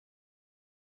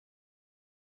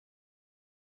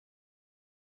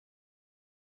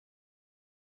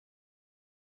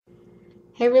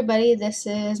Hey everybody, this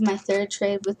is my third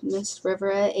trade with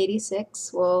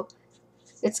Mizzrivera86. Well,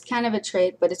 it's kind of a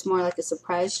trade, but it's more like a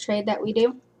surprise trade that we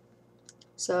do.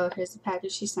 So here's the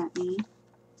package she sent me.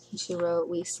 And she wrote,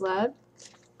 "We slug."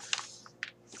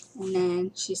 And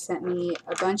then she sent me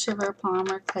a bunch of her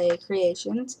polymer clay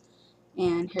creations.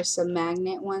 And here's some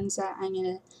magnet ones that I'm going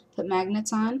to put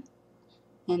magnets on.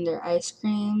 And they're ice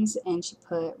creams, and she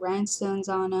put rhinestones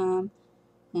on them.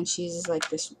 And she uses like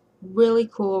this really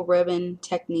cool ribbon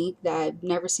technique that I've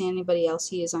never seen anybody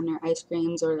else use on their ice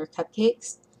creams or their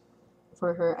cupcakes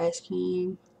for her ice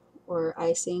cream or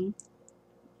icing.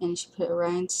 And she put a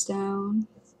rhinestone.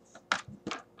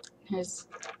 Here's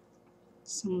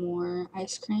some more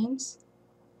ice creams.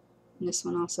 And this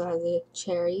one also has a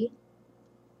cherry.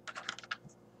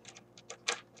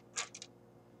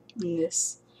 And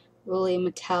this really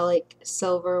metallic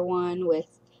silver one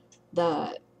with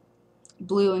the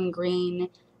blue and green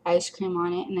ice cream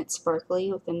on it, and it's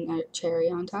sparkly with a cherry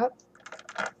on top.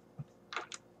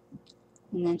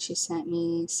 And then she sent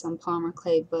me some polymer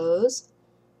clay bows.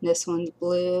 This one's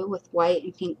blue with white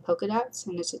and pink polka dots,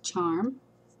 and it's a charm.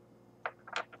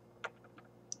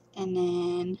 And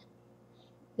then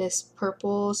this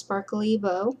purple sparkly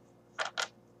bow.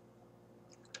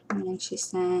 And then she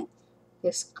sent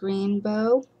this green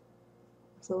bow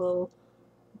with a little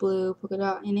blue polka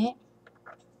dot in it.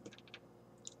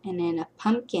 And then a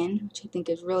pumpkin, which I think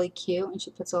is really cute, and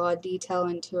she puts a lot of detail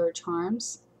into her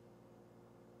charms.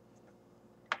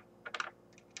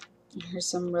 And here's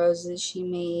some roses she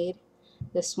made.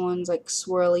 This one's like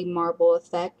swirly marble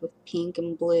effect with pink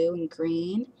and blue and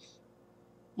green.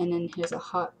 And then here's a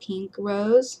hot pink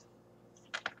rose.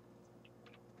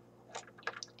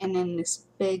 And then this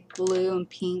big blue and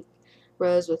pink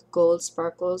rose with gold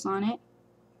sparkles on it.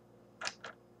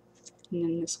 And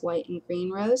then this white and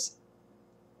green rose.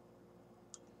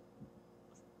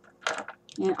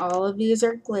 And all of these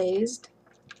are glazed.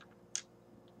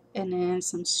 And then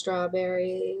some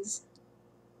strawberries.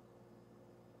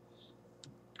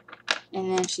 And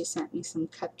then she sent me some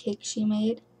cupcakes she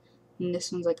made. And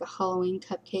this one's like a Halloween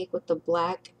cupcake with the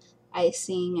black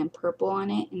icing and purple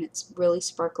on it, and it's really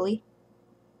sparkly.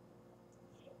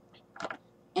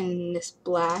 And this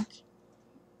black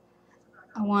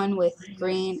one with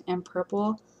green and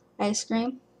purple ice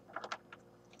cream.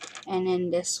 And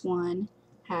then this one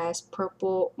has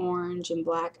purple, orange, and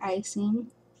black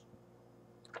icing.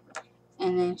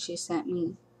 And then she sent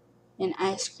me an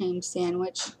ice cream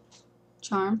sandwich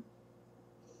charm.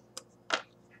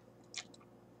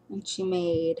 And she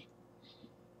made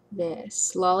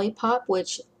this lollipop,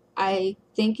 which I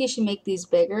think you should make these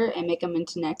bigger and make them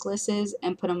into necklaces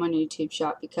and put them on YouTube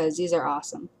shop because these are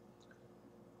awesome.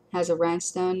 Has a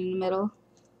rhinestone in the middle.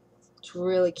 It's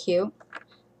really cute.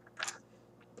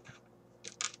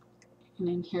 And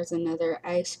then here's another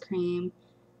ice cream,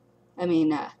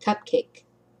 cupcake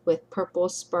with purple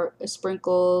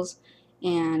sprinkles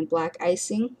and black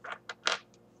icing.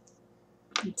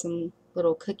 And some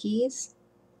little cookies.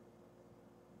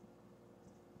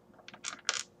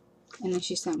 And then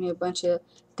she sent me a bunch of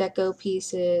deco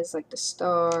pieces like the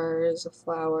stars, the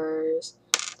flowers,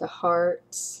 the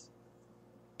hearts.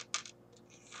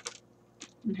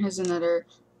 And here's another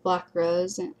black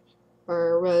rose,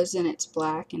 or a rose, and it's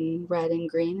black and red and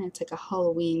green. It's like a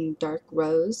Halloween dark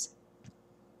rose.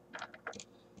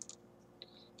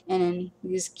 And then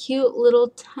these cute little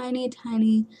tiny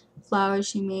flowers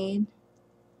she made.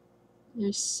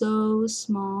 They're so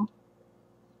small.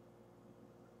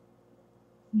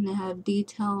 And they have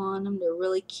detail on them. They're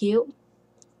really cute.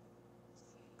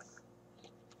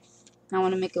 I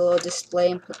want to make a little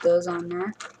display and put those on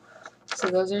there. So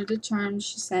those are the charms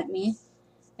she sent me.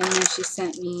 And then she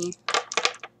sent me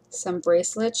some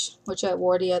bracelets, which I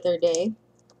wore the other day.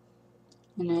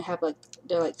 And they have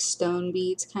they're like stone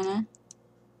beads kind of.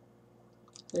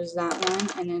 There's that one.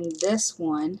 And then this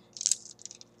one.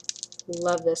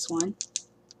 Love this one.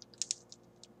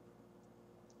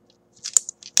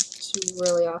 It's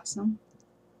really awesome.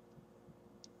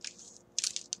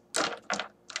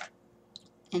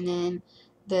 And then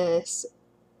this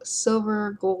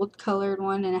silver gold colored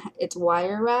one, and it's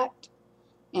wire wrapped.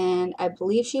 And I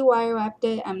believe she wire wrapped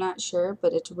it. I'm not sure,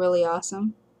 but it's really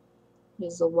awesome.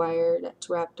 There's the wire that's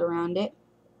wrapped around it.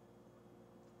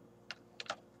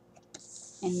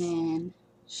 And then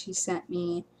she sent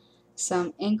me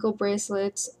some ankle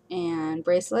bracelets and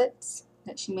bracelets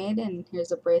that she made. And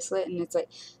here's a bracelet, and it's like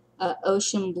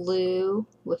ocean blue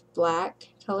with black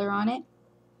color on it.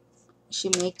 She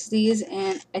makes these,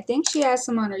 and I think she has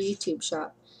some on her YouTube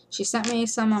shop. She sent me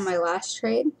some on my last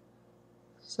trade,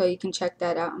 so you can check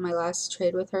that out on my last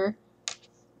trade with her.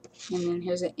 And then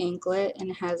here's an anklet,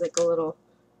 and it has like a little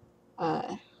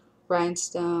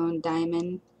rhinestone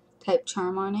diamond type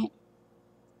charm on it.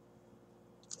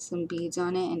 Some beads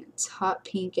on it, and it's hot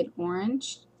pink and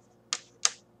orange.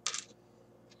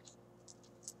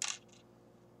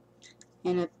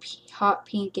 And a hot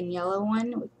pink and yellow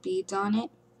one with beads on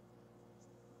it.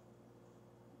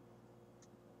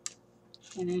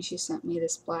 And then she sent me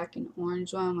this black and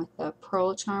orange one with a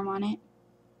pearl charm on it.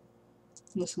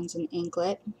 And this one's an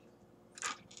anklet.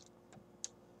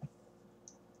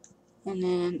 And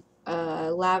then a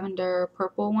lavender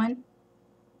purple one.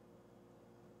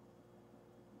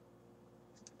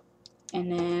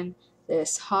 And then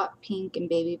this hot pink and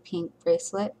baby pink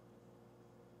bracelet.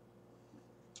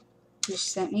 She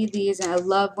sent me these, and I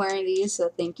love wearing these, so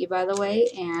thank you, by the way.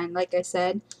 And like I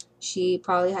said, she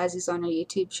probably has these on her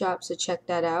YouTube shop, so check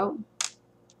that out.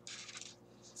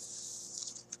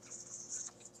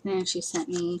 And she sent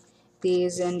me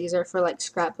these, and these are for like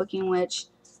scrapbooking, which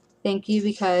thank you,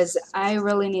 because I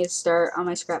really need to start on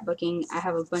my scrapbooking. I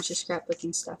have a bunch of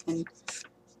scrapbooking stuff, and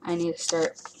I need to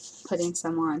start putting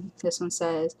some on. This one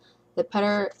says, the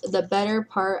better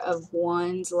part of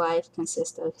one's life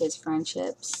consists of his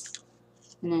friendships.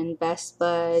 And then best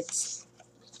buds.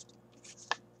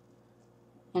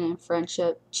 And then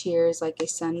friendship cheers like a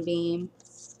sunbeam.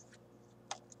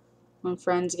 When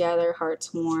friends gather,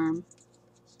 hearts warm.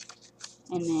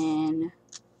 And then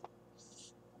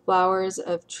flowers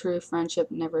of true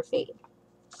friendship never fade.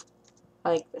 I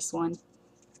like this one.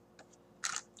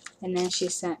 And then she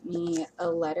sent me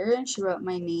a letter, and she wrote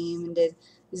my name and did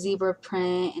zebra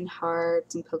print and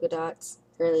hearts and polka dots.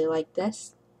 I really like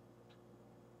this.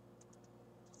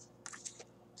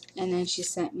 And then she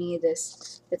sent me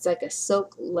this, it's like a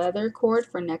silk leather cord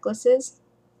for necklaces.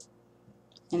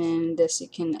 And then this, you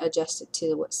can adjust it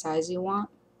to what size you want.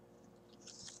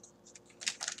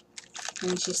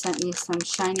 And she sent me some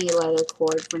shiny leather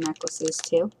cord for necklaces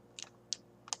too.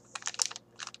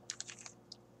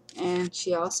 And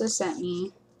she also sent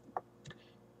me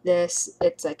this,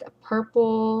 it's like a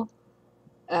purple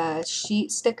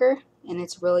sheet sticker, and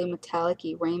it's really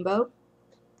metallic-y rainbow.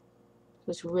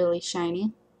 It's really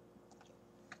shiny.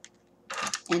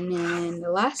 And then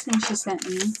the last thing she sent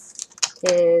me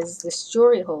is this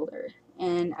jewelry holder,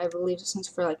 and I believe this one's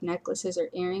for like necklaces or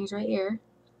earrings right here.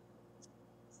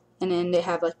 And then they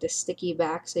have like this sticky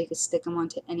back, so you can stick them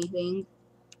onto anything,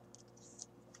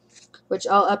 which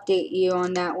I'll update you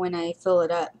on that when I fill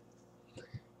it up.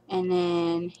 And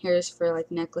then here's for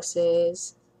like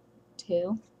necklaces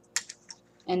too.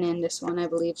 And then this one I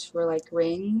believe is for like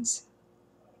rings.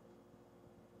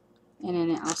 And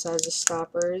then it also has the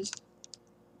stoppers.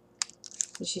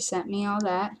 So she sent me all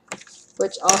that.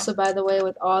 Which also, by the way,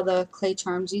 with all the clay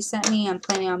charms you sent me, I'm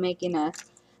planning on making a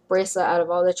bracelet out of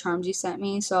all the charms you sent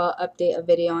me. So I'll update a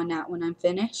video on that when I'm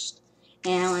finished.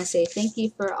 And I want to say thank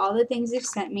you for all the things you've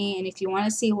sent me. And if you want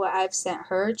to see what I've sent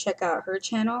her, check out her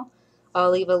channel.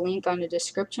 I'll leave a link on the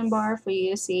description bar for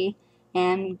you to see.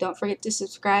 And don't forget to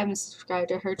subscribe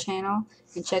to her channel.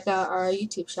 And check out our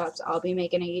YouTube shops. I'll be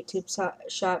making a YouTube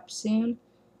shop soon.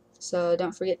 So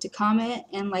don't forget to comment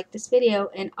and like this video.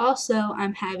 And also,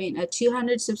 I'm having a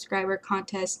 200 subscriber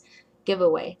contest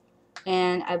giveaway.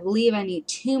 And I believe I need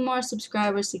 2 more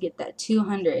subscribers to get that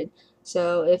 200.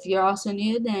 So if you're also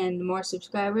new, then the more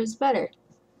subscribers, better.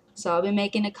 So I'll be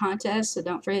making a contest, so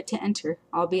don't forget to enter.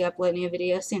 I'll be uploading a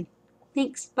video soon.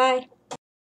 Thanks. Bye.